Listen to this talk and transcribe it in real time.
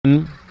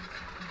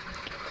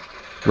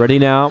Ready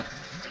now.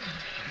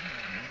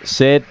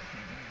 Set.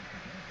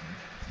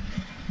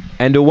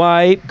 And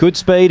away. Good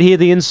speed here,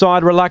 the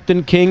inside.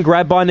 Reluctant King,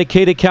 grabbed by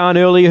Nikita Khan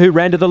earlier, who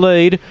ran to the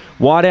lead.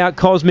 Wide out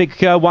Cosmic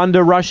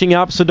Wonder rushing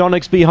up.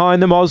 Sardonyx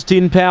behind them.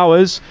 Austin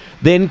Powers.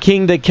 Then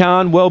King to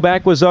Khan. Well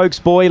back was Oaks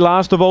Boy.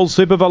 Last of all,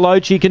 Super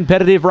Veloci.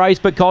 Competitive race,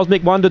 but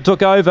Cosmic Wonder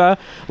took over.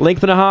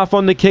 Length and a half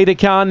on Nikita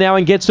Khan now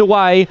and gets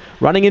away.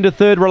 Running into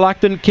third,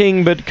 Reluctant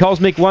King, but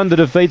Cosmic Wonder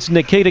defeats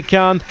Nikita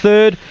Khan.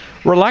 Third,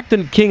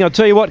 Reluctant King. I'll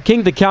tell you what,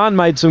 King to Khan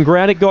made some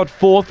ground. It got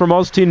fourth from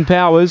Austin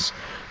Powers.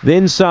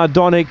 Then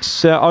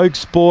Sardonyx,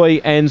 Oaks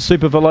Boy and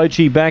Super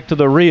Veloci back to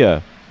the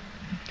rear.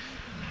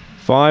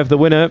 5 the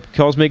winner.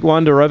 Cosmic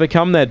Wonder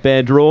overcome that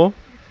bad draw.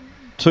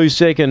 2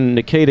 second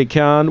Nikita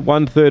Khan.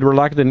 1 third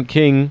Reluctant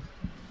King.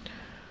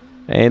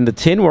 And the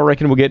 10 I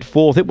reckon will get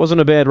fourth. It wasn't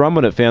a bad run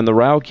when it found the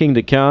rail. King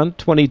to Khan.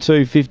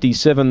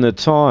 22.57 the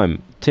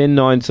time.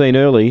 10.19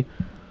 early.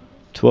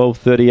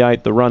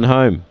 12.38 the run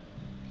home.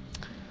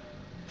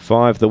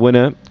 5 the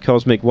winner.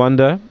 Cosmic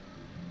Wonder.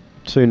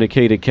 2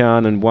 Nikita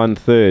Khan and 1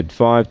 third.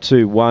 5,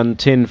 2, 1,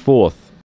 10 fourth.